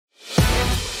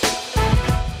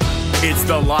It's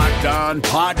the Locked On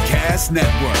Podcast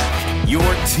Network, your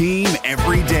team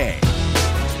every day.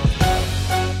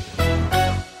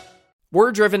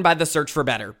 We're driven by the search for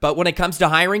better, but when it comes to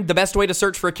hiring, the best way to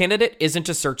search for a candidate isn't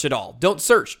to search at all. Don't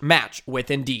search, match with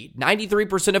Indeed.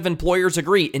 93% of employers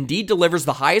agree Indeed delivers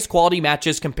the highest quality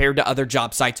matches compared to other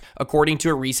job sites, according to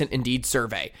a recent Indeed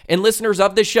survey. And listeners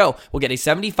of this show will get a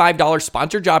 $75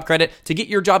 sponsored job credit to get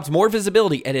your jobs more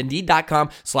visibility at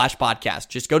Indeed.com/podcast.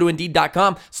 Just go to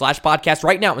Indeed.com/podcast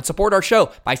right now and support our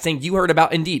show by saying you heard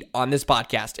about Indeed on this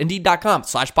podcast.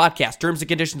 Indeed.com/podcast. Terms and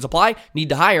conditions apply. Need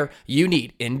to hire? You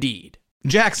need Indeed.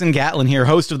 Jackson Gatlin here,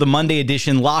 host of the Monday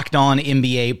edition Locked On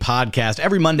NBA podcast.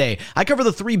 Every Monday, I cover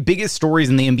the 3 biggest stories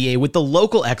in the NBA with the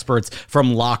local experts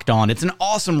from Locked On. It's an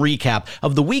awesome recap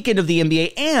of the weekend of the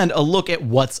NBA and a look at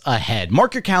what's ahead.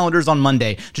 Mark your calendars on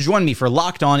Monday to join me for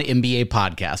Locked On NBA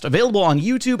podcast, available on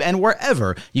YouTube and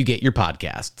wherever you get your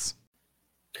podcasts.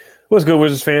 What's good,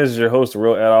 Wizards fans? This is your host, the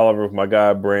real Ed Oliver, with my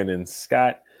guy, Brandon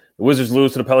Scott. The Wizards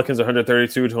lose to the Pelicans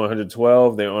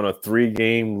 132-112. They're on a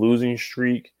 3-game losing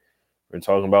streak. We're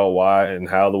talking about why and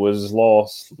how the Wizards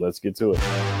lost. Let's get to it.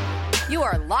 You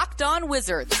are Locked On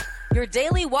Wizards, your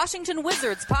daily Washington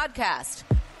Wizards podcast.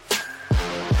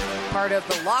 Part of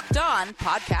the Locked On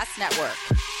Podcast Network,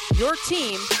 your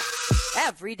team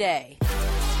every day.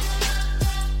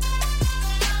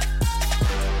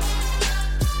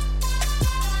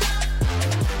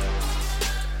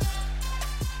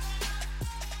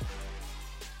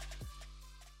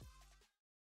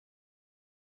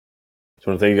 So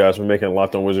I want to thank you guys for making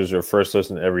Locked On Wizards your first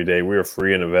listen every day. We are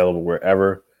free and available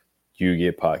wherever you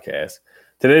get podcasts.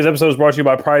 Today's episode is brought to you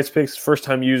by Prize Picks.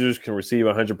 First-time users can receive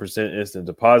a 100% instant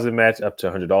deposit match up to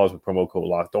 $100 with promo code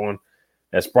Locked On.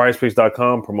 That's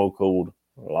PrizePicks.com, promo code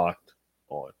Locked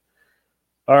On.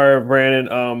 All right,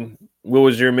 Brandon. What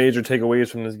was your major takeaways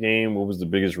from this game? What was the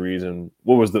biggest reason?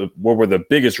 What were the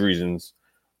biggest reasons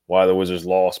why the Wizards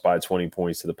lost by 20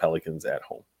 points to the Pelicans at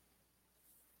home?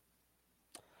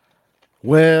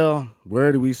 Well,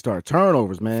 where do we start?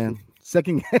 Turnovers, man.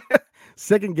 Second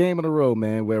game in a row,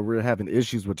 man, where we're having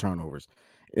issues with turnovers.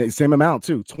 Same amount,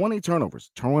 too. 20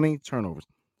 turnovers.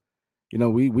 You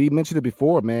know, we mentioned it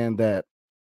before, man, that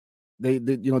they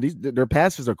their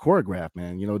passes are choreographed,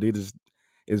 man. You know,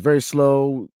 it's very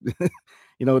slow.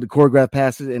 You know, the choreographed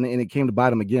passes, and it came to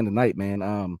bite them again tonight,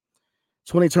 man.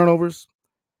 20 turnovers.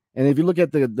 And if you look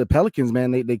at the Pelicans, man,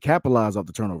 they capitalize off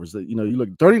the turnovers. You know, you look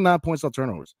 39 points off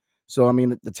turnovers. So, I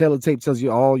mean, the tail of the tape tells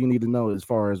you all you need to know as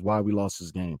far as why we lost this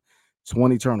game.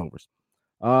 20 turnovers.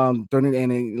 30,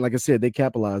 and like I said, they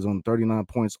capitalized on 39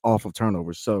 points off of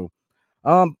turnovers. So,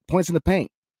 points in the paint.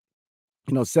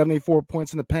 You know, 74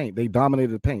 points in the paint. They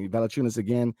dominated the paint. Valanciunas,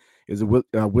 again, is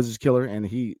a Wizards killer, and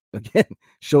he, again,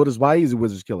 showed us why he's a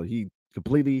Wizards killer. He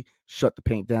completely shut the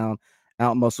paint down,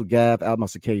 out-muscle Gav,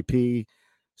 out-muscle KP.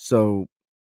 So,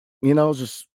 you know,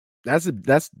 just that's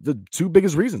the 2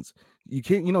 biggest reasons. You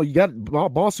can't, you know, you got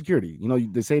ball security. You know,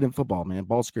 they say it in football, man,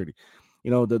 ball security.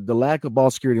 You know, the lack of ball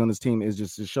security on this team is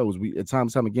just, it shows. We at time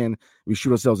again, we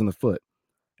shoot ourselves in the foot.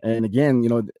 And again, you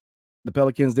know, the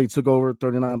Pelicans, they took over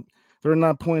 39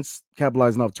 points,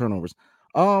 capitalizing off turnovers.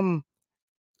 A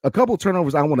couple of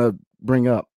turnovers I want to bring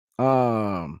up.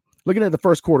 Looking at the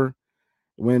first quarter,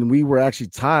 when we were actually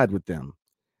tied with them,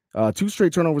 2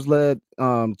 straight turnovers led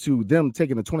to them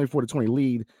taking a 24-20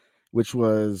 lead, which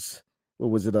was, what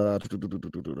was it? I'm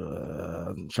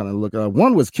trying to look.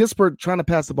 One was Kispert trying to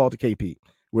pass the ball to KP,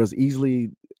 where it was easily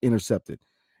intercepted.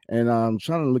 And I'm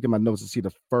trying to look at my notes to see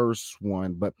the first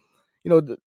one. But, you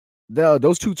know,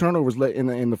 those 2 turnovers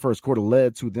in the first quarter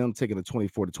led to them taking a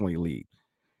 24-20 lead.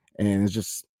 And it's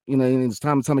just, you know, it's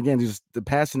time and time again, just the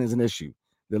passing is an issue.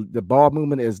 The ball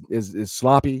movement is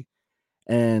sloppy,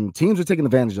 and teams are taking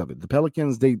advantage of it. The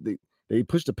Pelicans, they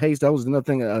pushed the pace. That was another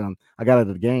thing I got out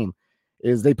of the game.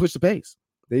 Is they pushed the pace.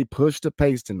 They pushed the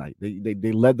pace tonight.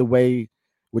 They led the way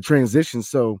with transition.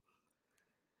 So,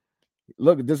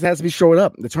 look, this has to be shored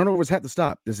up. The turnovers have to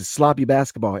stop. This is sloppy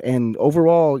basketball. And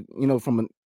overall, you know, from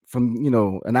you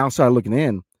know, an outsider looking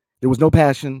in, there was no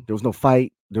passion. There was no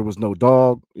fight. There was no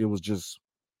dog. It was just,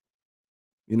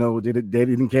 you know, they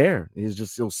didn't care. It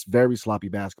was very sloppy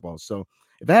basketball. So,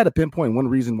 if I had to pinpoint one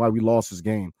reason why we lost this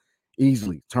game,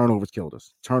 easily, turnovers killed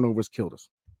us.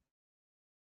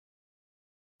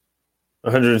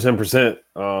 110%.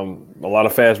 A lot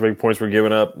of fast break points were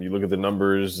given up. You look at the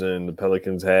numbers, and the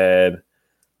Pelicans had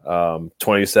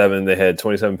 27. They had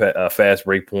 27 fast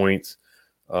break points.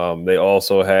 They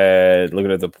also had,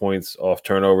 looking at the points off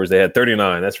turnovers, they had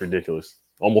 39. That's ridiculous.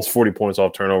 Almost 40 points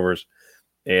off turnovers.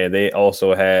 And they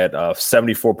also had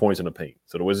 74 points in the paint.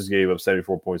 So the Wizards gave up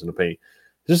 74 points in the paint.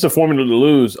 just a formula to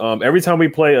lose. Every time we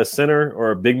play a center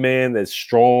or a big man that's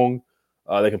strong,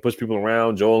 they can push people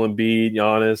around. Joel Embiid,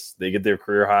 Giannis, they get their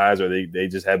career highs, or they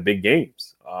just have big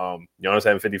games. Giannis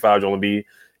having 55, Joel Embiid,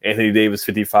 Anthony Davis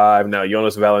 55. Now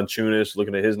Jonas Valanciunas,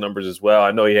 looking at his numbers as well.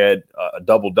 I know he had a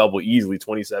double easily,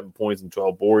 27 points and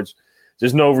 12 boards.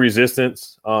 Just no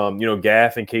resistance.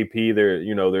 Gaff and KP,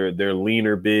 they're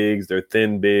leaner bigs, they're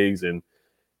thin bigs, and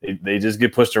they just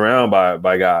get pushed around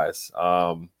by guys.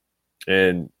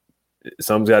 And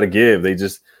something's got to give.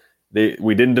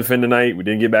 We didn't defend tonight. We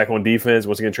didn't get back on defense.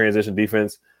 Once again, transition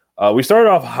defense. We started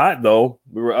off hot though.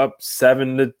 We were up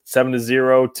 7-0,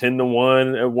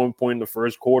 10-1 at one point in the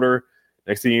first quarter.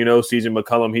 Next thing you know, CJ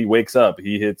McCollum, he wakes up.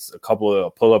 He hits a couple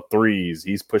of pull-up threes.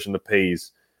 He's pushing the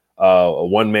pace. A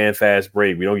one-man fast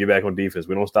break. We don't get back on defense.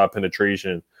 We don't stop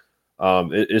penetration.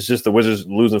 It's just the Wizards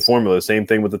losing formula. Same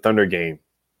thing with the Thunder game.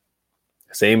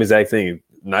 Same exact thing.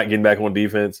 Not getting back on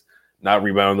defense, not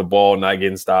rebounding the ball, not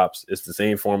getting stops. It's the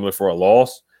same formula for a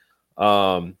loss.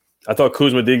 I thought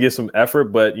Kuzma did get some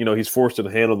effort, but, he's forced to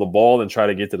handle the ball and try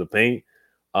to get to the paint.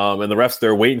 And the refs,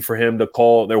 they're waiting for him to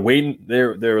call. They're waiting.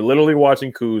 They're literally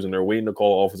watching Kuz, and they're waiting to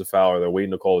call an offensive foul, or they're waiting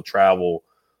to call a travel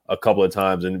a couple of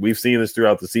times. And we've seen this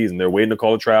throughout the season. They're waiting to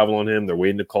call a travel on him. They're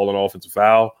waiting to call an offensive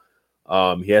foul.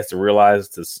 He has to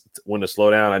realize when to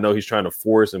slow down. I know he's trying to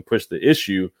force and push the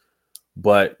issue,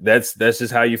 but that's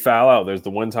just how you foul out. There's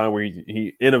the one time where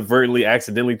he inadvertently,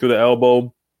 accidentally threw the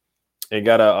elbow and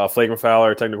got a flagrant foul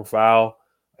or a technical foul.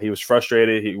 He was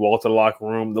frustrated. He walked to the locker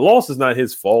room. The loss is not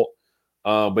his fault,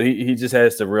 but he just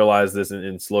has to realize this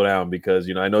and slow down, because,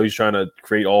 I know he's trying to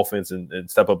create offense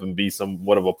and step up and be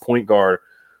somewhat of a point guard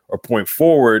or point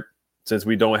forward, since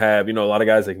we don't have, a lot of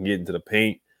guys that can get into the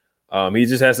paint. He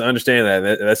just has to understand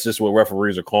that. That's just what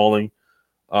referees are calling.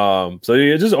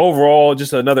 Just overall,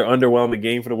 just another underwhelming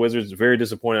game for the Wizards. Very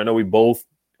disappointing. I know we both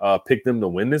picked them to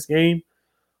win this game.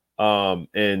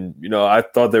 I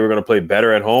thought they were going to play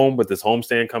better at home with this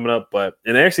homestand coming up, and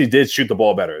they actually did shoot the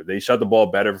ball better. They shot the ball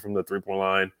better from the 3-point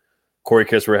line. Corey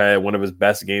Kispert had one of his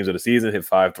best games of the season, hit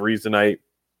 5 threes tonight,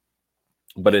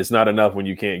 but it's not enough when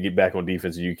you can't get back on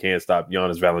defense and you can't stop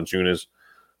Giannis Valanciunas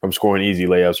from scoring easy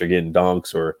layups or getting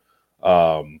dunks, or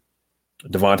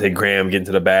Devontae Graham getting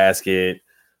to the basket,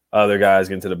 other guys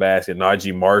getting to the basket,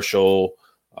 Najee Marshall,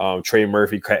 Trey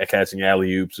Murphy catching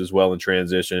alley-oops as well in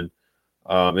transition.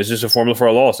 It's just a formula for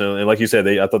a loss. And like you said,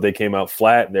 I thought they came out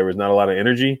flat. There was not a lot of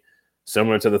energy,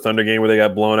 similar to the Thunder game where they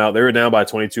got blown out. They were down by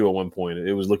 22 at one point.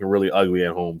 It was looking really ugly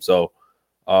at home. So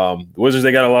the Wizards,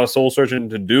 they got a lot of soul searching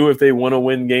to do if they want to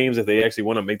win games, if they actually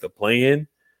want to make the play-in.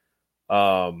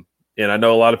 And I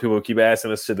know a lot of people keep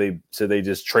asking us, should they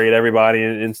just trade everybody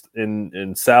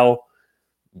and sell?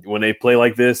 When they play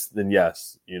like this, then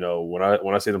yes. When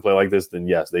I see them play like this, then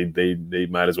yes, they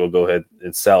might as well go ahead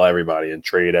and sell everybody and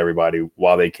trade everybody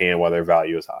while they can, while their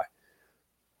value is high.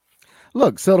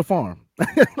 Look, sell the farm.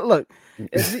 Look,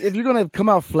 if you're going to come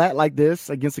out flat like this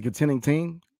against a contending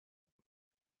team,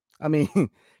 I mean,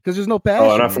 because there's no passion.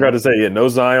 Oh, and I forgot to say, no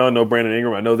Zion, no Brandon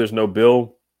Ingram. I know there's no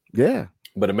Bill. Yeah.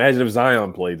 But imagine if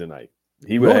Zion played tonight.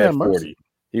 He would have had 40.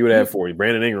 He would have had 40.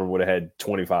 Brandon Ingram would have had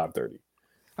 25, 30.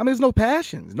 I mean, there's no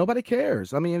passion. Nobody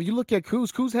cares. I mean, if you look at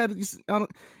Kuz had,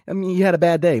 he had a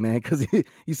bad day, man, because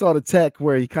he saw the tech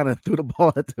where he kind of threw the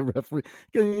ball at the referee.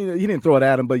 He didn't throw it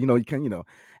at him, but, he can,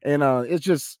 and it's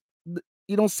just,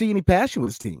 you don't see any passion with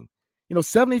this team.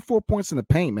 74 points in the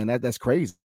paint, man, that's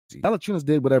crazy. Valanciunas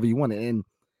did whatever he wanted. And,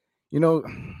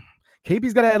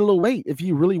 KP's got to add a little weight if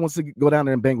he really wants to go down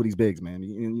there and bang with these bigs,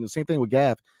 man. Same thing with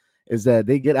Gaff is that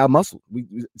they get out-muscled. We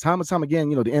time and time again,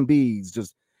 the MBs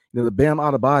just, the Bam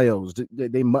Adebayos,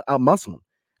 they out-muscle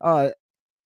them.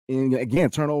 And again,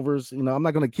 turnovers, I'm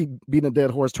not going to keep beating a dead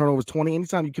horse. Turnovers 20.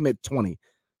 Anytime you commit 20,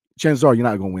 chances are you're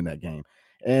not going to win that game.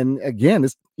 And again,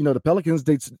 it's, the Pelicans,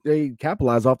 they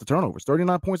capitalize off the turnovers,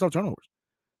 39 points off turnovers.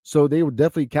 So they were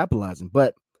definitely capitalizing.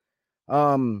 But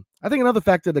I think another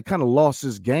factor that kind of lost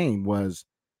this game was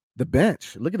the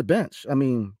bench. Look at the bench. I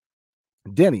mean,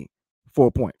 Denny,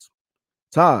 4 points.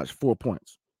 Taj, 4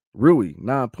 points. Rui,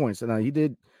 9 points.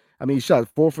 And he shot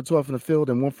 4 for 12 in the field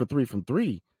and 1 for 3 from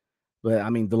 3. But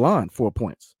DeLon, 4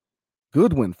 points.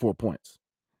 Goodwin, 4 points.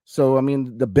 So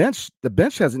the bench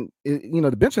hasn't,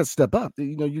 the bench has stepped up.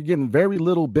 You're getting very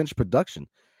little bench production.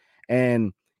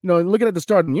 And looking at the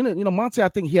starting unit, Monte, I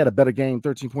think he had a better game,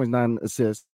 13 points, 9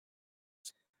 assists.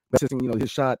 His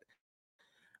shot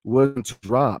wasn't to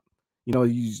drop.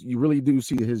 You really do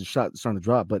see his shot starting to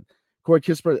drop. But Corey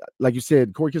Kispert, like you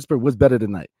said, was better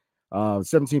tonight.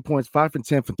 17 points, 5 from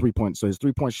 10 from 3 points. So his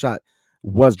 3-point shot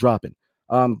was dropping.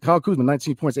 Kyle Kuzma,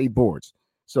 19 points, 8 boards.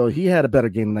 So he had a better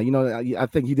game tonight. I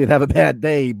think he did have a bad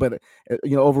day, but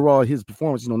overall his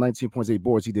performance, 19 points, 8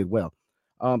 boards, he did well.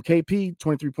 KP,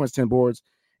 23 points, 10 boards,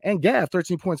 and Gav,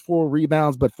 13 points, 4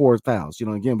 rebounds, but 4 fouls.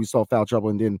 Again, we saw foul trouble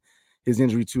and then his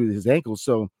injury to his ankle.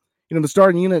 So, the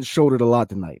starting unit showed it a lot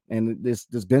tonight, and this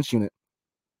bench unit,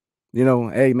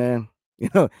 hey man,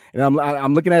 and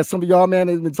I'm looking at some of y'all, man,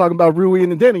 have been talking about Rui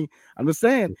and Denny. I'm just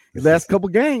saying, the last couple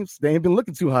games they ain't been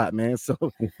looking too hot, man. So,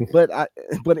 but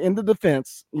in the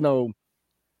defense,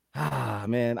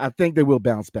 man, I think they will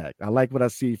bounce back. I like what I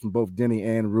see from both Denny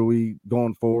and Rui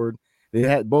going forward.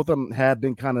 Both of them have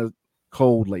been kind of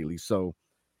cold lately, so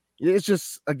it's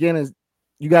just again,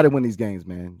 you got to win these games,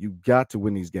 man. You got to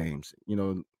win these games.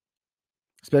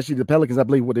 Especially the Pelicans. I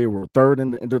believe they were third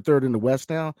in the West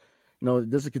now.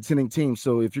 This is a contending team.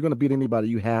 So if you're going to beat anybody,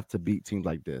 you have to beat teams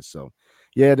like this. So,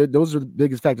 yeah, those are the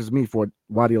biggest factors to me for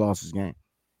why they lost this game.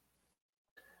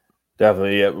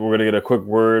 Definitely. Yeah, we're going to get a quick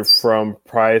word from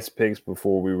Prize Picks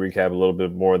before we recap a little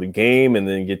bit more of the game and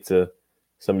then get to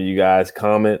some of you guys'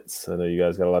 comments. I know you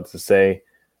guys got a lot to say.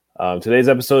 Today's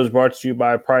episode is brought to you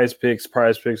by Prize Picks.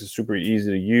 Prize Picks is super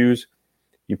easy to use.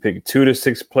 You pick 2 to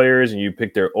 6 players and you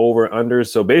pick their over-unders.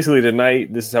 So basically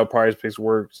tonight, this is how Prize Picks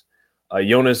works.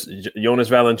 Jonas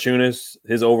Valanciunas,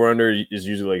 his over-under is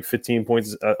usually like 15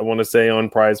 points, I want to say, on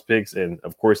Prize Picks. And,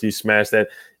 of course, he smashed that.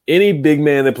 Any big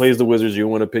man that plays the Wizards, you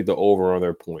want to pick the over on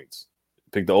their points.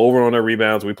 Pick the over on their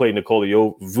rebounds. We played Nikola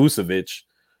Vucevic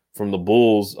from the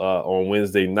Bulls on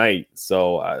Wednesday night.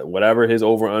 So whatever his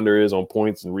over-under is on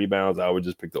points and rebounds, I would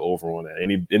just pick the over on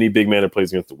that. Any big man that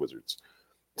plays against the Wizards.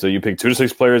 So you pick 2 to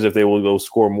 6 players. If they will go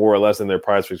score more or less than their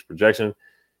Prize Picks projection,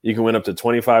 you can win up to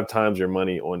 25 times your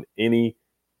money on any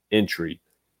entry.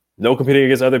 No competing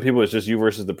against other people. It's just you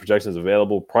versus the projections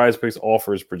available. Prize Picks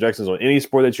offers projections on any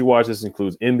sport that you watch. This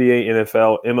includes NBA,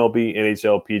 NFL, MLB,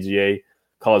 NHL, PGA,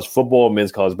 college football,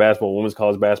 men's college basketball, women's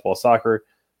college basketball, soccer,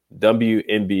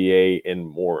 WNBA, and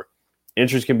more.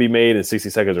 Entries can be made in 60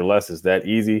 seconds or less. It's that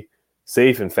easy,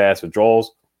 safe, and fast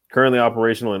withdrawals. Currently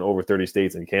operational in over 30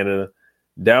 states and Canada.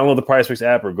 Download the PrizePicks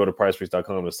app or go to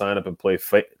PrizePicks.com to sign up and play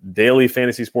daily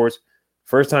fantasy sports.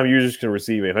 First-time users can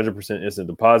receive a 100% instant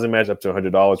deposit match up to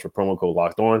 $100 for promo code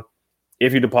Locked On.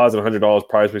 If you deposit $100,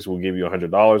 PrizePicks will give you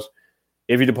 $100.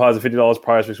 If you deposit $50,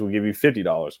 PrizePicks will give you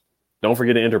 $50. Don't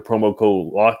forget to enter promo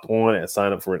code Locked On and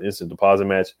sign up for an instant deposit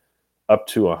match up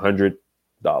to $100.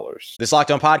 This Locked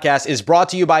On podcast is brought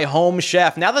to you by Home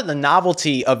Chef. Now that the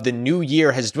novelty of the new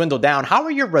year has dwindled down, how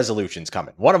are your resolutions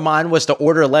coming? One of mine was to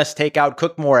order less takeout,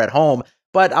 cook more at home,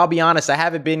 but I'll be honest, I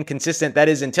haven't been consistent. That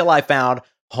is until I found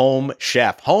Home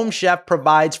Chef. Home Chef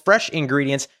provides fresh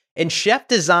ingredients and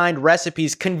chef-designed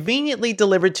recipes conveniently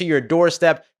delivered to your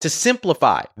doorstep to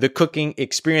simplify the cooking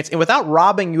experience and without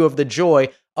robbing you of the joy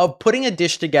of putting a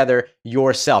dish together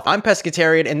yourself. I'm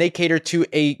pescatarian and they cater to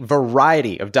a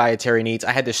variety of dietary needs.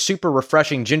 I had this super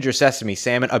refreshing ginger sesame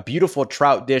salmon, a beautiful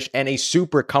trout dish, and a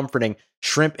super comforting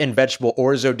shrimp and vegetable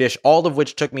orzo dish, all of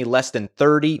which took me less than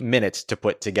 30 minutes to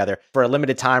put together. For a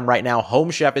limited time right now,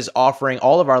 Home Chef is offering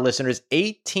all of our listeners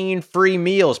 18 free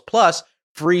meals plus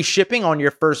free shipping on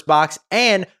your first box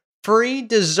and free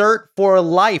dessert for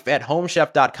life at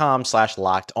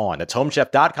homechef.com/lockedon. That's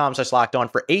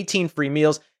homechef.com/lockedon for 18 free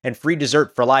meals and free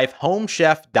dessert for life.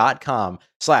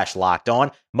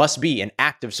 Homechef.com/lockedon. Must be an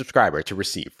active subscriber to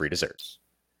receive free desserts.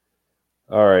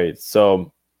 All right.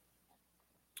 So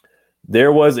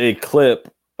there was a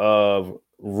clip of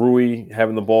Rui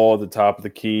having the ball at the top of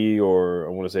the key, or I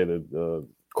want to say the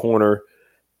corner.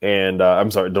 And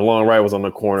I'm sorry, DeLon Wright was on the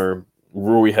corner.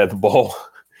 Rui had the ball.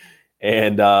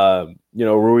 And,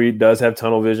 Rui does have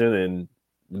tunnel vision, and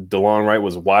DeLon Wright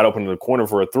was wide open in the corner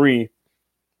for a three,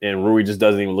 and Rui just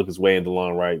doesn't even look his way, and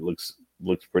DeLon Wright looks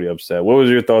pretty upset. What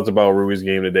was your thoughts about Rui's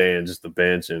game today and just the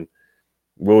bench, and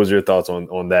what was your thoughts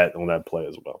on that play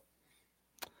as well?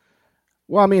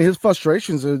 Well, I mean, his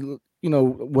frustrations are,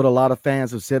 what a lot of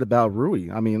fans have said about Rui.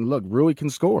 I mean, look, Rui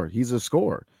can score. He's a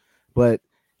scorer. But,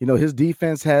 his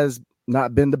defense has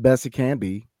not been the best it can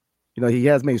be. He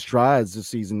has made strides this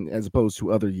season as opposed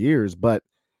to other years, but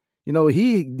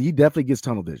he definitely gets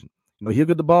tunnel vision. He'll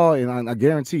get the ball, and I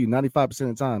guarantee you 95% of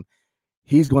the time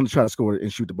he's going to try to score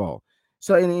and shoot the ball.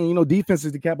 So, and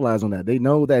defenses to capitalize on that. They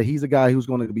know that he's a guy who's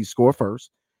going to be score first,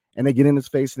 and they get in his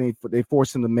face and they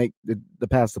force him to make the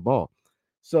pass the ball.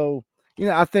 So,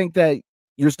 I think that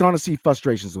you're starting to see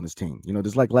frustrations on this team.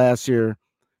 Just like last year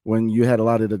when you had a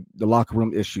lot of the locker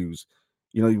room issues.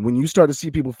 When you start to see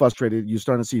people frustrated, you're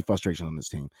starting to see frustration on this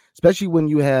team, especially when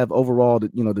you have overall,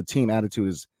 the team attitude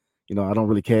is, I don't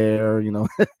really care.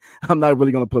 I'm not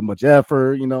really going to put much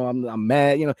effort. I'm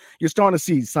mad. You're starting to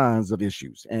see signs of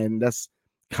issues, and that's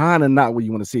kind of not what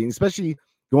you want to see, especially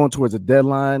going towards a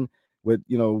deadline with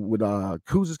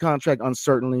Kuz's contract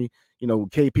uncertainly,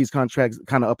 KP's contract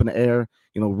kind of up in the air.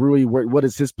 Rui, what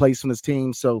is his place on this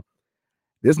team? So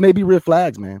this may be red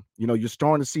flags, man. You're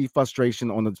starting to see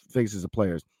frustration on the faces of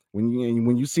players when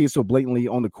you see it so blatantly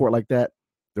on the court like that.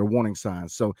 They're warning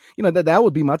signs. So that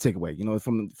would be my takeaway.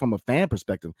 From a fan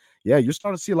perspective, yeah, you're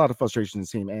starting to see a lot of frustration in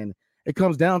this team, and it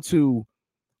comes down to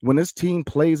when this team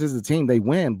plays as a team, they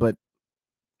win. But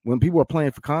when people are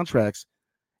playing for contracts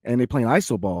and they're playing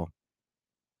ISO ball,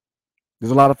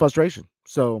 there's a lot of frustration.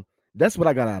 So that's what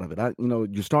I got out of it.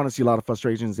 You're starting to see a lot of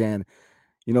frustrations, and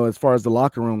as far as the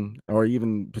locker room or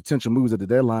even potential moves at the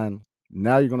deadline,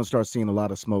 now you're going to start seeing a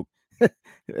lot of smoke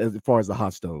as far as the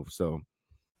hot stove. So.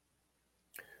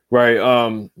 Right.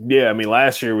 Yeah. I mean,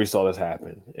 last year we saw this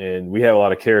happen, and we have a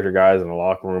lot of character guys in the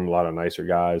locker room, a lot of nicer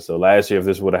guys. So last year, if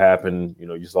this would have happened,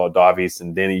 you saw Davies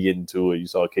and Denny get into it. You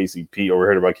saw KCP, or we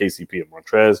heard about KCP and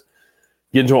Montrez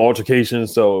get into an altercation.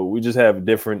 So we just have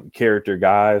different character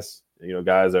guys.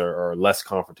 Guys are less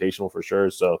confrontational for sure.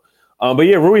 So, but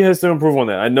yeah, Rui has to improve on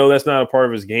that. I know that's not a part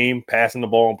of his game, passing the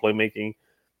ball and playmaking,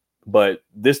 but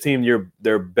this team,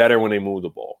 they're better when they move the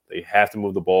ball. They have to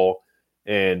move the ball.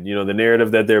 And, the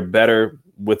narrative that they're better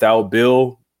without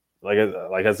Bill, like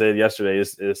I said yesterday,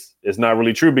 is not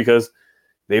really true because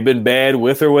they've been bad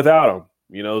with or without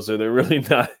him, so they're really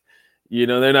not,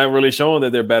 they're not really showing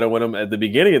that they're better with him. At the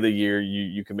beginning of the year,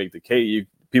 you can make the case, you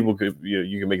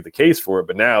can make the case for it,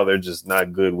 but now they're just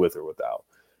not good with or without.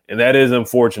 And that is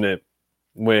unfortunate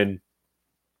when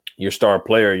your star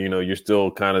player, you're still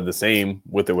kind of the same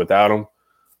with or without him.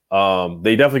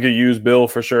 They definitely could use Bill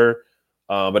for sure.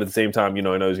 But at the same time, I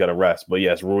know he's got to rest. But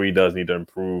yes, Rui does need to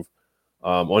improve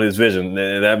on his vision.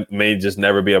 And that may just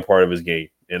never be a part of his game.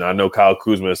 And I know Kyle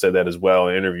Kuzma has said that as well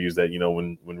in interviews that,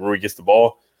 when Rui gets the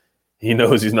ball, he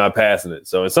knows he's not passing it.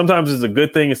 So sometimes it's a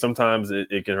good thing, and sometimes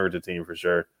it can hurt the team for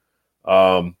sure.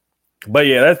 But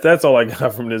yeah, that's all I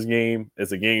got from this game.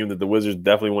 It's a game that the Wizards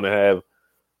definitely want to have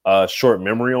a short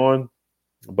memory on.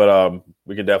 But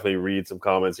we can definitely read some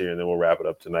comments here, and then we'll wrap it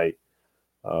up tonight.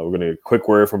 We're going to get a quick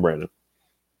word from Brandon.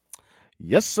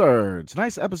 Yes, sir.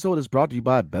 Tonight's episode is brought to you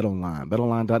by BetOnline.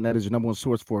 BetOnline.net is your number one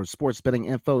source for sports betting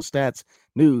info, stats,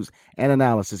 news, and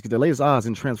analysis. Get the latest odds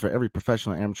and trends for every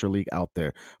professional and amateur league out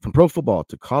there. From pro football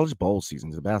to college bowl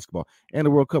seasons to basketball and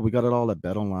the World Cup, we got it all at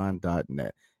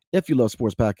BetOnline.net. If you love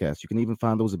sports podcasts, you can even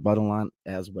find those at BetOnline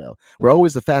as well. We're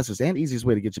always the fastest and easiest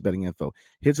way to get your betting info.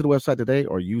 Head to the website today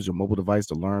or use your mobile device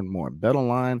to learn more.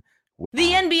 BetOnline.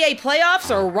 The NBA playoffs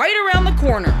are right around the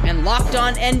corner, and Locked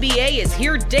On NBA is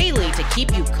here daily to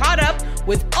keep you caught up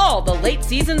with all the late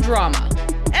season drama.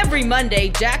 Every Monday,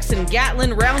 Jackson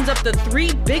Gatlin rounds up the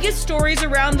 3 biggest stories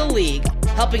around the league,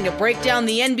 helping to break down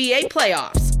the NBA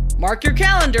playoffs. Mark your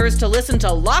calendars to listen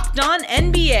to Locked On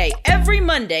NBA every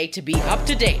Monday to be up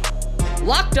to date.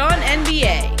 Locked On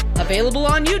NBA, available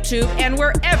on YouTube and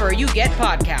wherever you get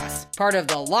podcasts. Part of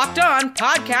the Locked On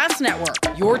Podcast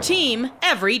Network, your team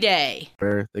every day.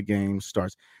 Where the game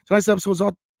starts. Tonight's episode is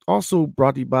also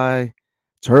brought to you by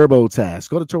TurboTax.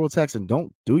 Go to TurboTax and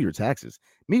don't do your taxes.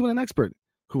 Meet with an expert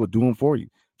who will do them for you.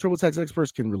 TurboTax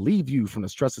experts can relieve you from the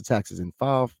stress of taxes and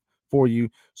file for you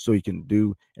so you can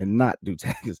do and not do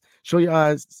taxes. Show your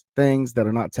eyes things that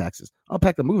are not taxes.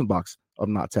 Unpack the moving box of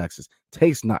not taxes.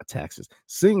 Taste not taxes.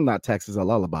 Sing not taxes a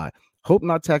lullaby. Hope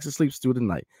not taxes sleeps through the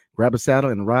night. Grab a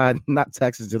saddle and ride not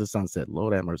taxes to the sunset.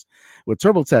 Lord have mercy. With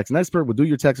TurboTax, an expert will do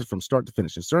your taxes from start to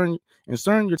finish. Ensuring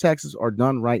your taxes are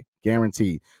done right,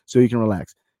 guaranteed, so you can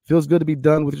relax. Feels good to be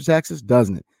done with your taxes,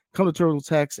 doesn't it? Come to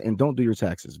TurboTax and don't do your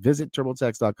taxes. Visit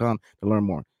TurboTax.com to learn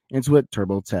more. Intuit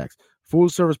TurboTax. Full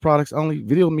service products only.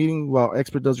 Video meeting while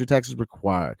expert does your taxes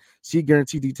required. See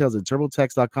guarantee details at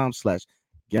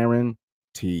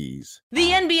TurboTax.com/guarantees.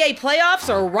 The NBA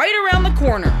playoffs are right around the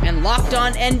corner, and Locked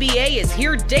On NBA is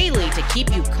here daily to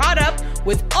keep you caught up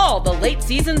with all the late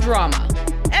season drama.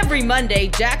 Every Monday,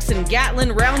 Jackson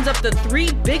Gatlin rounds up the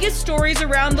 3 biggest stories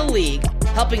around the league,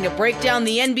 helping to break down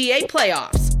the NBA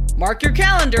playoffs. Mark your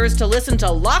calendars to listen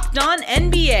to Locked On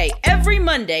NBA every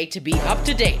Monday to be up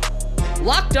to date.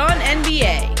 Locked On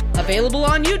NBA, available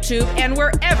on YouTube and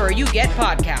wherever you get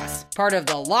podcasts. Part of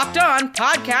the Locked On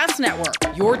Podcast Network,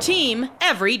 your team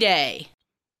every day.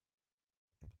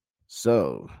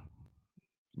 So,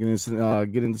 get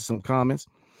into some comments.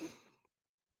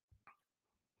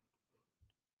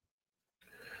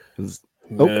 Minutes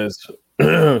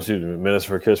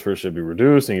for Kispert should be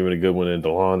reduced and given a good one in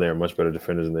DeLon. They are much better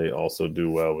defenders, and they also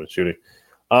do well with shooting.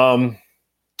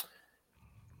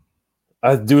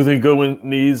 I do think Goodwin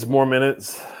needs more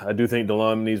minutes. I do think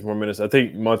DeLon needs more minutes. I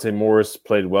think Monte Morris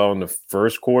played well in the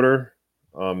first quarter.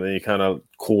 And then he kind of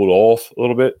cooled off a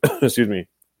little bit. Excuse me.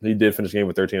 He did finish the game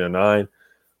with 13 and 9.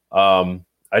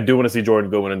 I do want to see Jordan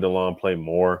Goodwin and DeLon play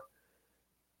more.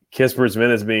 Kispert's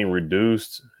minutes being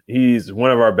reduced. He's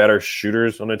one of our better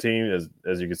shooters on the team.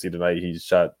 As you can see tonight, he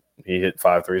hit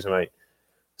 5 threes tonight.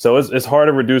 So it's hard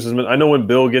to reduce his minutes. I know when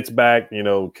Bill gets back,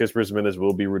 Kispert's minutes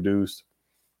will be reduced.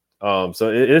 So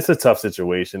it's a tough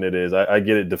situation. It is. I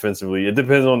get it defensively. It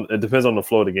depends on the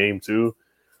flow of the game too.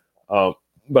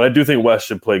 But I do think West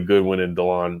should play Goodwin and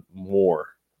DeLon more.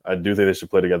 I do think they should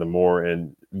play together more.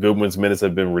 And Goodwin's minutes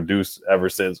have been reduced ever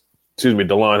since.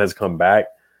 DeLon has come back.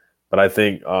 But I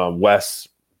think West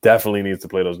definitely needs to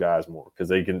play those guys more because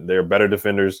they're better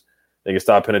defenders. They can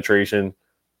stop penetration.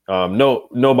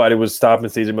 Nobody was stopping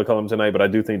CJ McCollum tonight, but I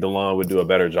do think DeLon would do a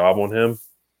better job on him.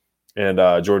 And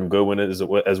Jordan Goodwin is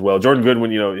as well. Jordan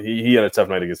Goodwin, he had a tough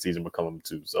night against CJ McCollum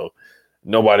too. So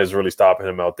nobody's really stopping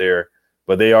him out there.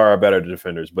 But they are better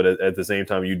defenders. But at the same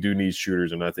time, you do need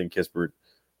shooters, and I think Kispert,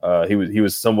 he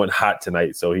was somewhat hot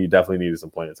tonight, so he definitely needed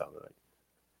some playing time tonight.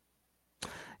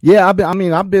 Yeah,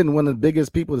 I've been one of the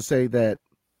biggest people to say that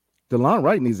DeLon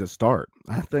Wright needs to start.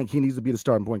 I think he needs to be the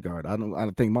starting point guard. I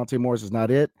don't think Monte Morris is not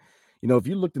it. If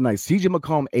you look tonight, CJ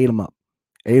McCollum ate him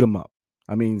up.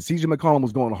 I mean, CJ McCollum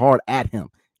was going hard at him,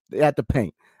 at the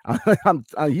paint.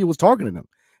 He was targeting him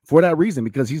for that reason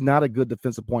because he's not a good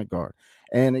defensive point guard.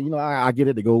 And I get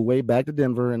it to go way back to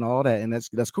Denver and all that, and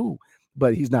that's cool.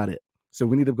 But he's not it. So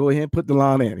we need to go ahead and put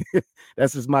DeLon in.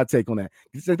 That's just my take on that.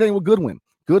 It's the thing with Goodwin.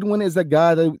 Goodwin is a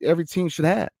guy that every team should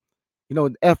have.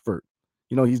 Effort.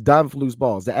 He's diving for loose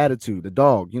balls, the attitude, the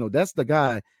dog. That's the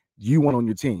guy you want on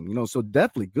your team. So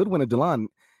definitely Goodwin and DeLon,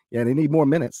 yeah, they need more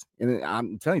minutes. And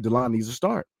I'm telling you, DeLon needs to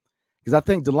start. Because I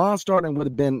think DeLon starting would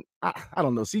have been, I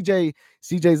don't know, CJ's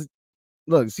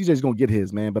going to get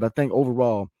his, man. But I think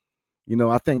overall,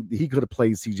 I think he could have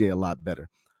played CJ a lot better.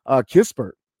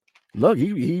 Kispert, look,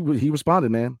 he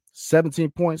responded, man.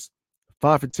 17 points,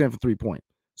 5 for 10 for 3-point.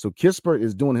 So Kispert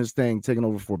is doing his thing, taking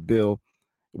over for Bill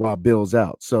while Bill's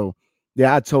out. So,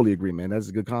 yeah, I totally agree, man. That's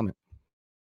a good comment.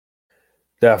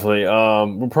 Definitely.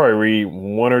 We'll probably read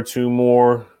one or two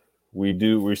more.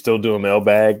 We're still doing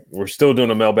mailbag. We're still doing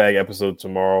a mailbag episode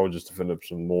tomorrow just to finish up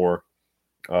some more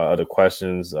other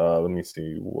questions. Let me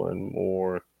see one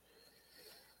more.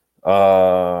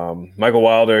 Michael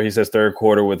Wilder, he says third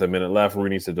quarter with a minute left. Rui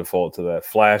needs to default to that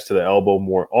flash to the elbow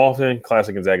more often.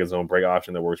 Classic Gonzaga zone break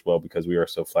option that works well because we are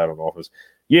so flat on offense.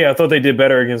 Yeah, I thought they did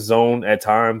better against zone at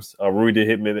times. Rui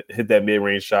did hit that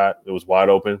mid-range shot. It was wide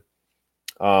open.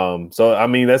 So I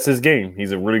mean that's his game.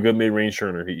 He's a really good mid-range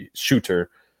shooter. He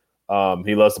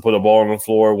loves to put the ball on the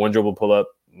floor, one dribble pull up,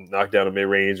 knock down a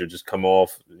mid-range, or just come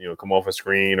off a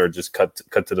screen, or just cut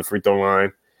to the free throw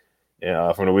line.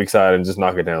 From the weak side and just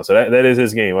knock it down. So that is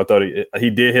his game. I thought he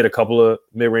did hit a couple of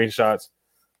mid-range shots.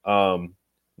 9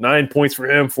 points for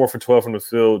him, 4 for 12 from the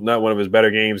field. Not one of his better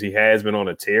games. He has been on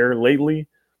a tear lately,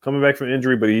 coming back from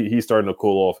injury, but he's starting to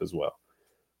cool off as well.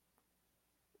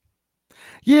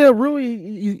 Yeah, Rui,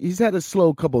 he's had a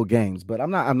slow couple of games, but I'm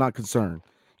not concerned.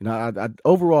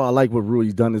 Overall, I like what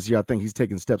Rui's done this year. I think he's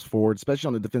taking steps forward, especially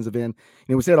on the defensive end.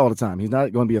 We say it all the time. He's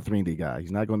not going to be a 3-and-D guy.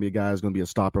 He's not going to be a guy who's going to be a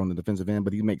stopper on the defensive end,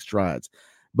 but he makes strides.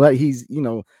 But he's,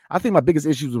 I think my biggest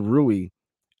issues with Rui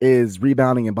is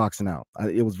rebounding and boxing out.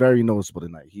 It was very noticeable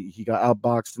tonight. He got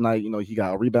outboxed tonight. He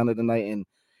got rebounded tonight, and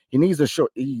he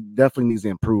definitely needs to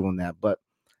improve on that. But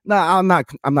no, I'm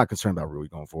not concerned about Rui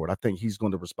going forward. I think he's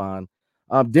going to respond.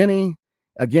 Denny,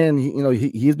 again,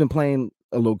 he's been playing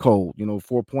a little cold,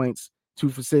 4 points, 2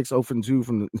 for 6, 0 for 2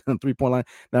 from the 3-point line.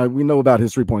 Now we know about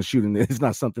his 3-point shooting. It's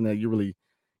not something that you really,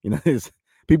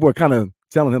 people are kind of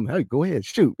telling him, hey, go ahead,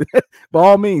 shoot. By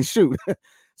all means, shoot.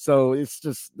 So it's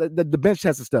just the bench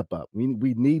has to step up. We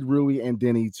need Rui and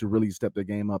Denny to really step their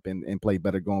game up and play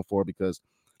better going forward because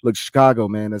look, Chicago,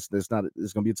 man, it's going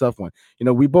to be a tough one.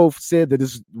 We both said that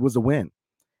this was a win.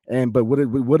 But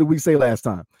what did we say last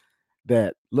time?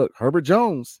 That look, Herbert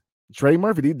Jones, Trey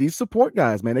Murphy, these support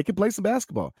guys, man, they can play some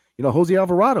basketball. Jose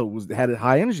Alvarado had a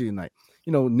high energy tonight.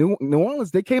 New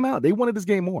Orleans, they came out, they wanted this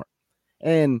game more.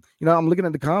 And I'm looking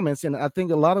at the comments, and I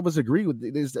think a lot of us agree with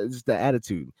this the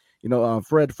attitude.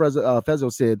 Fred Fezzo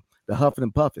said the huffing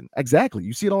and puffing. Exactly,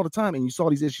 you see it all the time, and you saw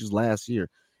these issues last year.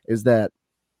 Is that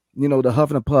the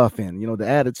huffing and puffing? The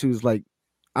attitude is like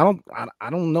I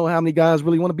don't know how many guys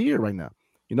really want to be here right now.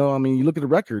 You look at the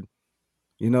record.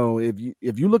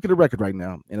 If you look at the record right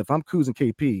now, and if I'm Kuz and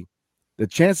KP, the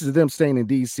chances of them staying in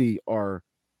DC are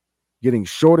getting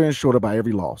shorter and shorter by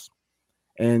every loss.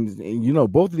 And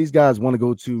both of these guys want to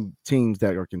go to teams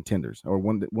that are contenders or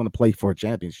want to play for a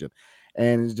championship.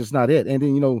 And it's just not it. And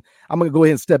then, I'm going to go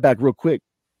ahead and step back real quick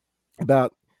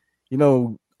about,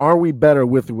 are we better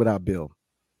with or without Bill?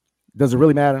 Does it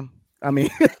really matter? I mean,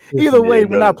 either way,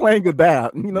 we're not playing good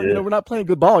ball. We're not playing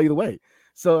good ball either way.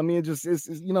 So I mean, it's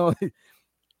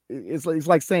it's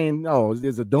like saying, "Oh,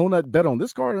 is a donut better on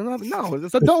this card or not?" No,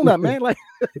 it's a donut, man. Like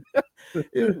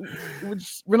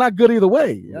we're not good either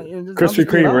way. Krispy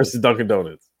Kreme versus Dunkin'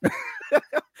 Donuts.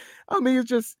 I mean, it's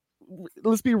just,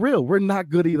 let's be real. We're not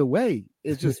good either way.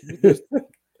 It's just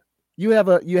you have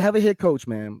a head coach,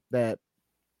 man, that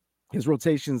his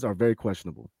rotations are very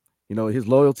questionable. His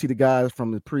loyalty to guys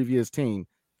from the previous team,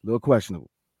 a little questionable.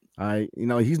 All right.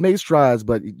 He's made strides,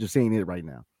 but just ain't it right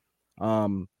now.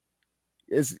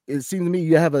 It seems to me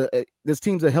you have this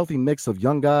team's a healthy mix of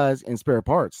young guys and spare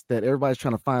parts that everybody's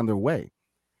trying to find their way.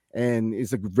 And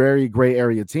it's a very gray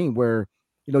area team where,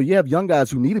 you have young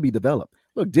guys who need to be developed.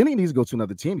 Look, Denny needs to go to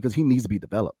another team because he needs to be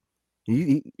developed.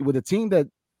 He with a team that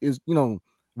is,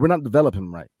 we're not developing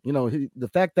him right. The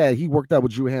fact that he worked out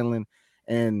with Drew Hanlon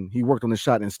and he worked on the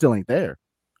shot and still ain't there,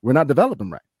 we're not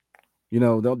developing right.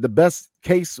 The best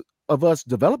case of us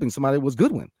developing somebody was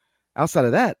Goodwin. Outside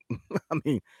of that, I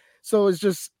mean, so it's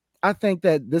just, I think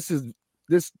that this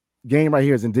game right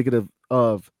here is indicative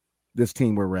of this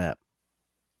team where we're at.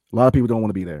 A lot of people don't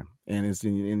want to be there, and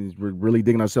we're really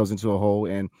digging ourselves into a hole.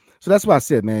 And so that's why I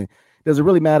said, man, does it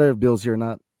really matter if Bill's here or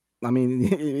not? I mean,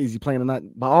 is he playing or not?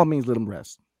 By all means, let him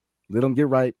rest. Let him get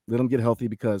right. Let him get healthy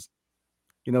because,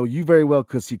 you very well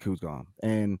could see Kuz gone.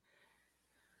 And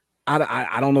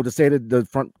I don't know what to say to the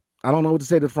front. I don't know what to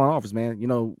say to the front office,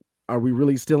 man. Are we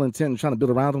really still intent on trying to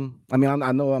build around him? I mean,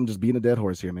 I know I'm just beating a dead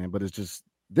horse here, man, but it's just,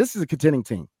 this is a contending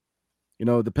team.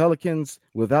 The Pelicans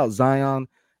without Zion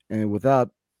and without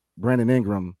Brandon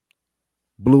Ingram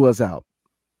blew us out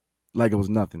like it was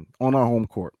nothing on our home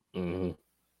court. Mm-hmm.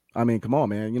 I mean, come on,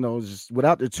 man. It's just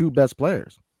without their two best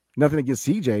players. Nothing against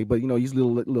CJ, but he's a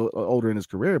little older in his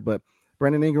career. But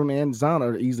Brandon Ingram and Zion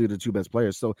are easily the two best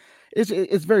players. So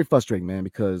it's very frustrating, man,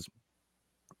 because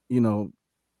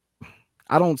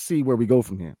I don't see where we go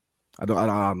from here. I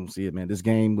don't see it, man. This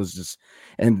game was just,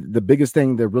 and the biggest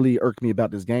thing that really irked me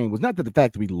about this game was not that the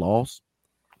fact that we lost,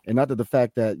 and not that the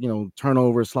fact that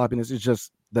turnover, sloppiness. It's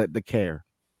just that the care.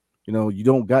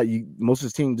 Most of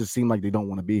this team just seem like they don't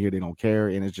want to be here. They don't care,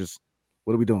 and it's just,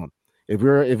 what are we doing? If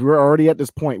we're already at this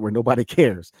point where nobody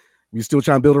cares, we still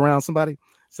trying to build around somebody.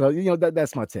 So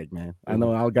that's my take, man. I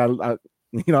know I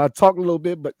talked a little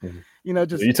bit, but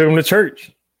just you took him to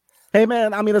church. Hey,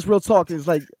 man, I mean, that's real talk. It's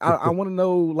like, I want to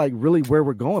know, like, really where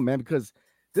we're going, man, because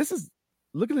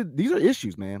look at it. These are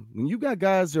issues, man. When you got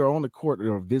guys that are on the court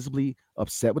that are visibly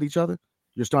upset with each other,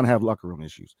 you're starting to have locker room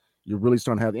issues. You're really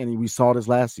starting to have, and we saw this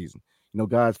last season,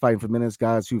 guys fighting for minutes,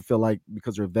 guys who feel like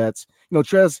because they're vets,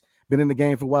 Trez been in the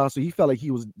game for a while, so he felt like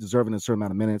he was deserving a certain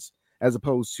amount of minutes, as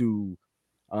opposed to,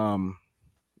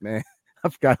 man, I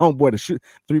forgot homeboy, the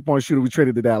 3-point shooter we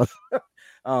traded to Dallas.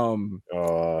 You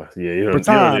don't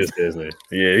just his name.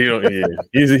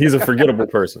 He's a forgettable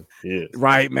person. Yeah,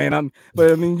 right, man.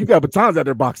 But I mean, you got Batons out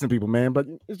there boxing people, man. But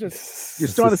it's just, you're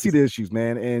starting to see the issues,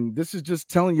 man. And this is just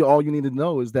telling you all you need to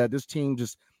know is that this team,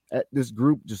 this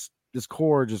group, this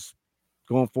core, just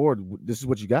going forward, this is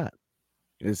what you got.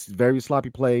 It's very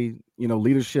sloppy play,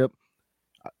 leadership.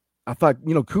 I thought,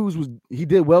 Kuz he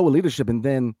did well with leadership, and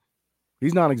then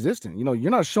he's non-existent.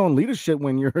 You're not showing leadership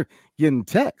when you're getting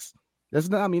texts. That's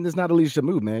not a leadership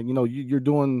move, man. You're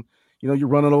doing, you're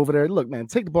running over there. Look, man,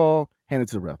 take the ball, hand it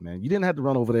to the ref, man. You didn't have to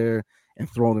run over there and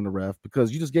throw it in the ref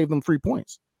because you just gave them 3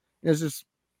 points.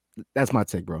 That's my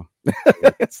take, bro.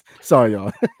 Sorry,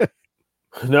 y'all.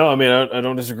 No, I mean, I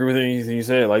don't disagree with anything you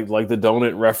said. Like the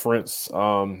donut reference.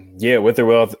 With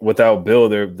or without Bill,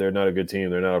 they're not a good team.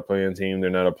 They're not a playing team. They're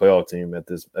not a playoff team at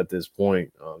this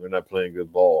point. They're not playing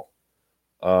good ball.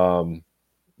 Denny,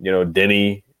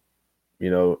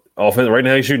 offense right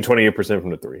now he's shooting 28% from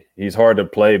the three. He's hard to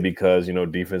play because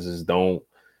defenses don't.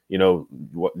 You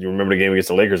remember the game against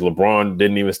the Lakers? LeBron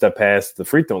didn't even step past the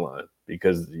free throw line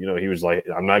because he was like,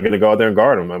 I'm not going to go out there and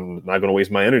guard him. I'm not going to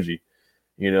waste my energy.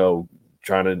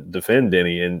 Trying to defend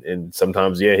Denny, and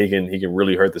sometimes he can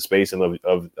really hurt the spacing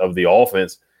of the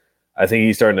offense. I think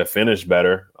he's starting to finish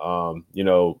better.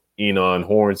 Enon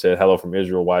Horn said hello from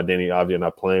Israel. Why Denny obviously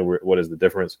not playing? What is the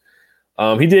difference?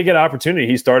 He did get an opportunity.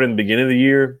 He started in the beginning of the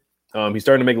year. He's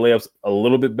starting to make layups a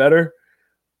little bit better,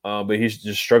 but he's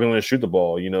just struggling to shoot the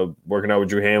ball. Working out with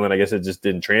Drew Hanlon, I guess it just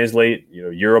didn't translate.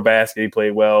 Eurobasket he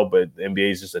played well, but the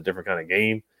NBA is just a different kind of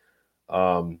game.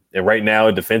 And right now,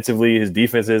 defensively, his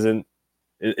defense isn't.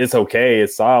 It's okay.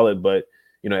 It's solid, but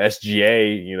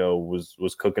SGA,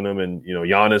 was cooking them, and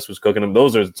Giannis was cooking them.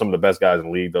 Those are some of the best guys in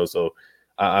the league, though. So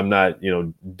I'm not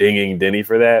dinging Denny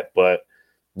for that, but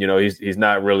he's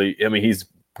not really. I mean, he's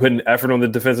putting effort on the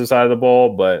defensive side of the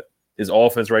ball, but his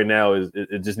offense right now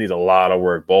it just needs a lot of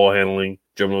work. Ball handling,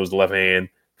 dribbling with the left hand,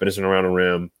 finishing around the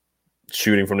rim,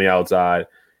 shooting from the outside.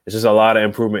 It's just a lot of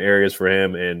improvement areas for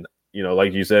him. And,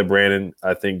 like you said, Brandon,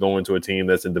 I think going to a team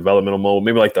that's in developmental mode,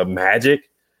 maybe like the Magic,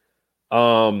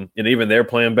 and even they're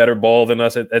playing better ball than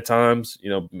us at times.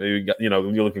 Maybe,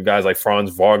 you look at guys like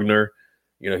Franz Wagner,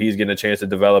 he's getting a chance to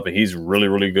develop, and he's really,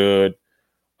 really good.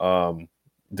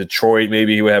 Detroit,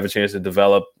 maybe he would have a chance to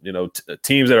develop,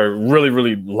 teams that are really,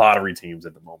 really lottery teams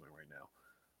at the moment right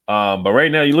now. But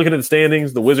right now, you look at the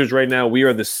standings, the Wizards right now, we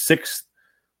are the 6th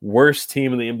worst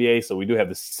team in the NBA. So we do have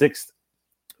the 6th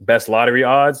best lottery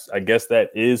odds. I guess that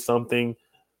is something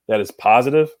that is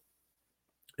positive.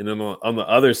 And then on the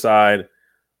other side,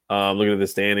 looking at the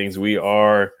standings, we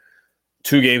are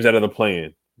 2 games out of the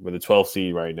play-in. We're the 12th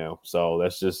seed right now. So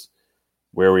that's just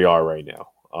where we are right now.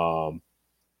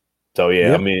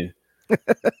 Yep. I mean,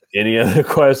 any other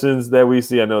questions that we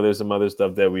see? I know there's some other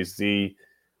stuff that we see.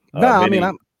 I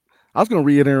was going to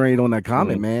reiterate on that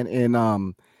comment, man. And, I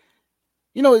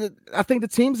think the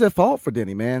team's at fault for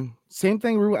Denny, man. Same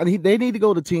thing. They need to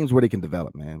go to teams where they can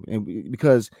develop, man. And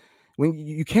because when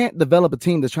you can't develop a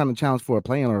team that's trying to challenge for a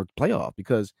play-in or a playoff,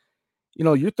 because,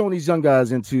 you're throwing these young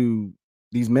guys into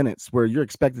these minutes where you're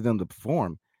expecting them to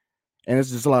perform. And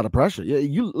it's just a lot of pressure. Yeah,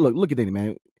 you look at Denny,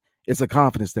 man. It's a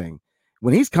confidence thing.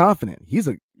 When he's confident, he's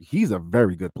a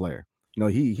very good player.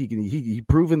 He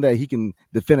proven that he can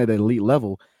defend at an elite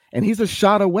level, and he's a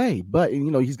shot away. But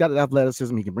he's got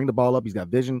athleticism. He can bring the ball up. He's got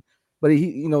vision. But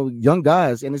young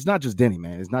guys, and it's not just Denny,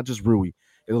 man. It's not just Rui.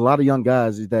 There's a lot of young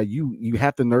guys that you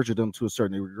have to nurture them to a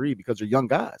certain degree because they're young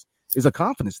guys. It's a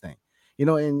confidence thing,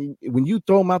 And when you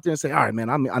throw them out there and say, "All right,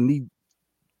 man, I need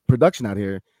production out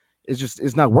here,"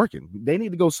 it's not working. They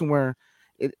need to go somewhere.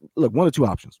 Look, one or two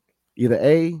options. Either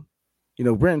A,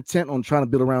 we're intent on trying to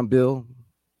build around Bill,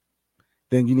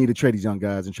 then you need to trade these young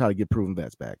guys and try to get proven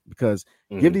vets back, because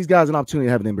give these guys an opportunity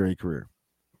to have an NBA career.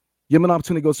 Give them an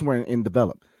opportunity to go somewhere and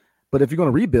develop. But if you're going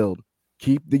to rebuild,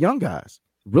 keep the young guys.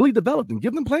 Really develop them.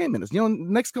 Give them playing minutes.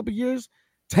 Next couple of years,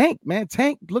 Tank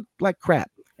look like crap.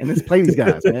 And let's play these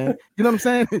guys, man. You know what I'm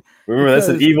saying? Remember, that's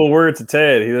an evil word to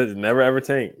Ted. He doesn't never ever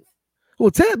tank. Well,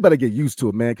 Ted better get used to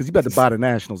it, man, because he better buy the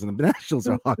Nationals, and the Nationals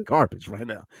are hot garbage right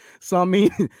now. So, I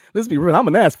mean, let's be real. I'm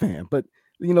a Nats fan, but,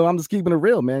 I'm just keeping it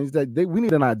real, man. It's that we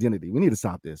need an identity. We need to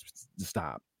stop this.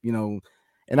 Stop,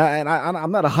 And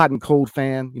I'm not a hot and cold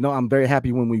fan. I'm very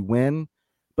happy when we win,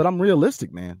 but I'm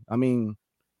realistic, man. I mean,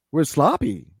 we're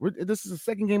sloppy. This is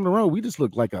the 2nd game in a row. We just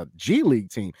look like a G League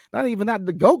team. Not even that.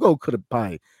 The Go-Go could have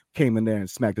probably came in there and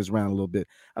smacked us around a little bit.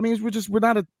 I mean, we're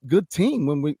not a good team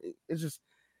when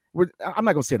I'm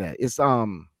not gonna say that. It's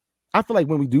I feel like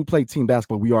when we do play team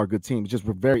basketball, we are a good team. It's just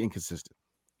we're very inconsistent,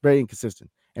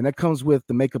 and that comes with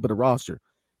the makeup of the roster.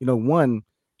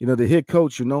 The head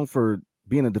coach, you're known for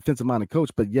being a defensive-minded coach,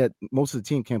 but yet most of the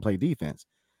team can't play defense.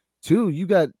 2, you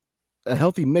got a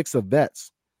healthy mix of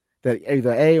vets that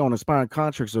either A, on aspiring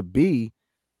contracts, or B,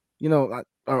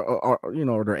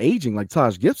 or they're aging like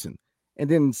Taj Gibson, and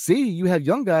then C, you have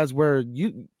young guys where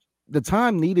the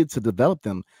time needed to develop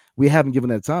them, we haven't given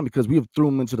that time because we have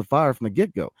thrown them into the fire from the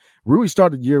get-go. Rui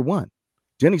started year 1.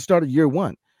 Jenny started year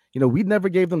 1. We never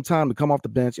gave them time to come off the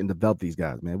bench and develop these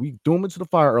guys, man. We threw them into the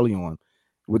fire early on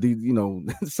with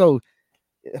so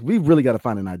we really got to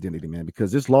find an identity, man,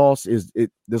 because this loss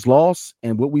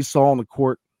and what we saw on the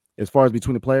court as far as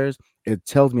between the players, it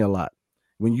tells me a lot.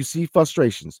 When you see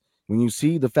frustrations, when you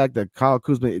see the fact that Kyle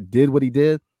Kuzma did what he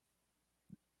did,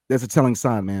 that's a telling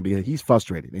sign, man, because he's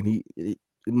frustrated and it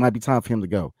might be time for him to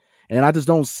go. And I just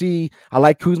don't see, I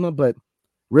like Kuzma, but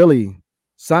really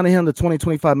signing him to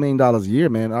 $20-25 million a year,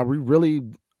 man, are we really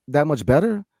that much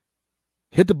better?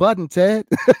 Hit the button, Ted.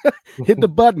 Hit the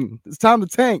button. It's time to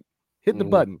tank. Hit the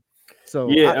button. So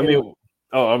yeah,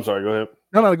 I'm sorry. Go ahead.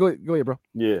 No, go ahead, bro.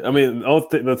 Yeah, I mean,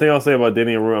 the thing I'll say about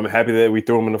Denny and Rui, I'm happy that we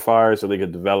threw them in the fire so they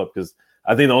could develop, because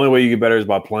I think the only way you get better is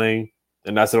by playing,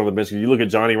 and that's it on the bench. You look at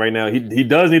Johnny right now; he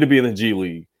does need to be in the G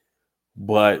League,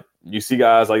 but you see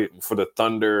guys like for the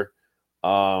Thunder,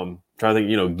 trying to think,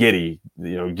 Giddey,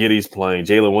 Giddey's playing,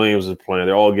 Jalen Williams is playing.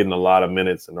 They're all getting a lot of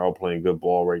minutes, and they're all playing good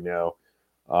ball right now.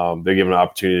 They're given an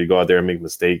opportunity to go out there and make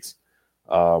mistakes.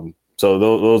 So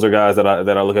those are guys that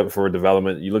I look at for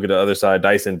development. You look at the other side,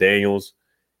 Dyson Daniels.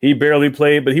 He barely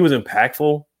played, but he was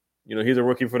impactful. He's a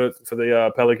rookie for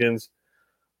the Pelicans.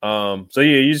 So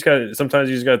yeah, sometimes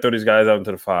you just gotta throw these guys out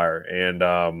into the fire.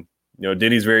 And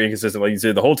Denny's very inconsistent. Like you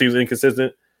said, the whole team's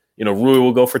inconsistent. Rui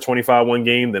will go for 25 one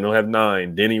game, then he'll have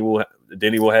 9. Denny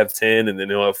will have 10, and then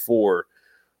he'll have 4.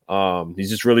 He's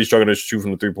just really struggling to shoot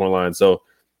from the 3-point line. So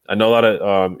I know a lot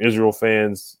of Israel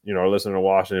fans, are listening to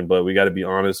Washington, but we got to be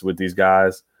honest with these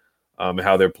guys and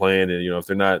how they're playing. And, if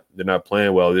they're not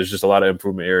playing well, there's just a lot of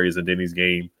improvement areas in Denny's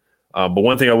game. But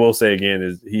one thing I will say again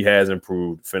is he has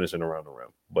improved finishing around the rim.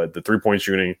 But the 3-point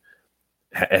shooting,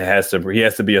 he has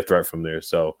to be a threat from there.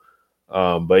 So,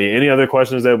 but any other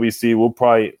questions that we see, we'll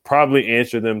probably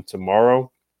answer them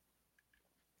tomorrow.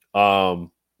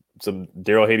 Some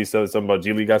Daryl Haiti said something about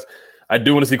G League guys. I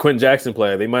do want to see Quentin Jackson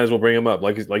play. They might as well bring him up.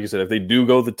 Like you said, if they do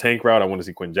go the tank route, I want to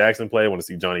see Quentin Jackson play. I want to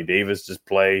see Johnny Davis just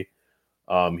play.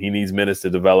 He needs minutes to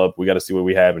develop. We got to see what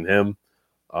we have in him.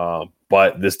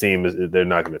 But this team they're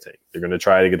not going to tank. They're going to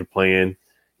try to get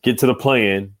to the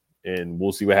play-in, and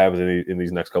we'll see what happens in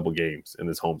these next couple games in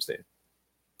this homestand.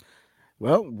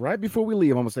 Well, right before we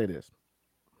leave, I'm gonna say this.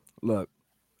 Look,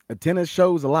 attendance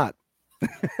shows a lot.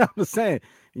 I'm just saying,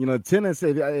 attendance.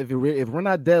 If we're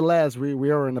not dead last,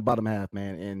 we are in the bottom half,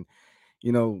 man. And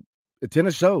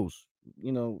attendance shows.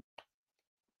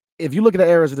 If you look at the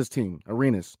eras of this team,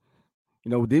 arenas,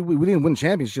 we didn't win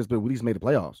championships, but we at least made the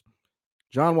playoffs.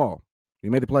 John Wall, we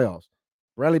made the playoffs.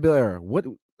 Bradley Beal era. What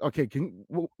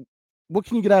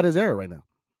can you get out of his era right now?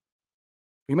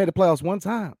 We made the playoffs one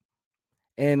time,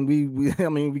 and we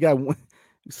got one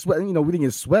sweat. We didn't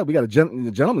get swept. We got a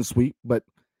gentleman's sweep, but.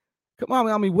 Come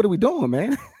on, what are we doing,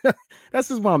 man? That's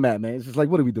just where I'm at, man. It's just like,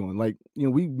 what are we doing? Like,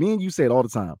 me and you say it all the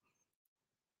time.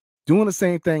 Doing the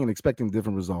same thing and expecting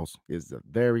different results is the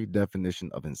very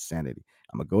definition of insanity.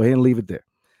 I'm going to go ahead and leave it there.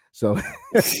 So,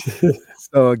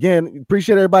 again,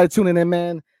 appreciate everybody tuning in,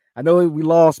 man. I know we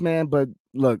lost, man, but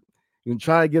look, you can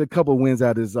try to get a couple of wins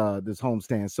out of this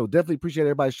homestand. So definitely appreciate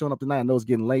everybody showing up tonight. I know it's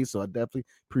getting late, so I definitely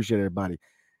appreciate everybody.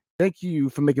 Thank you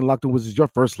for making Locked On Wizards your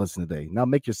first listen today. Now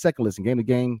make your second listen, Game to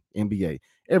Game NBA.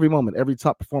 Every moment, every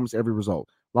top performance, every result.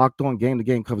 Locked On Game to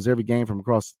Game covers every game from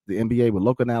across the NBA with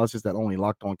local analysis that only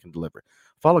Locked On can deliver.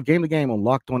 Follow Game to Game on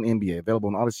Locked On NBA, available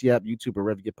on Odyssey app, YouTube, or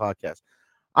wherever you get podcasts.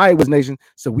 All right, Wiz Nation.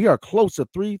 So we are close to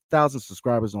 3,000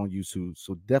 subscribers on YouTube.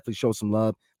 So definitely show some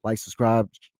love. Like, subscribe,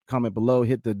 comment below,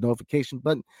 hit the notification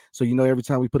button so you know every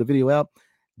time we put a video out.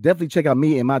 Definitely check out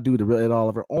me and my dude, The Real Ed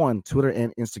Oliver, on Twitter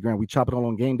and Instagram. We chop it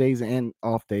on game days and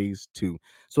off days, too.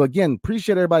 So, again,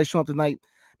 appreciate everybody showing up tonight.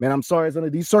 Man, I'm sorry it's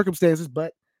under these circumstances,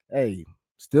 but, hey,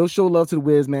 still show love to the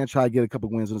Wiz, man. Try to get a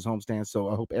couple wins in this homestand. So,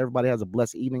 I hope everybody has a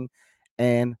blessed evening,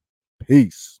 and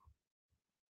peace.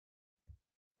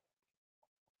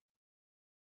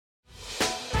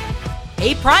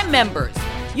 Hey, Prime members,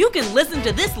 you can listen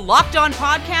to this Locked On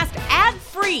podcast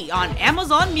ad-free on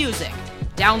Amazon Music.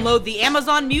 Download the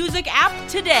Amazon Music app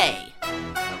today.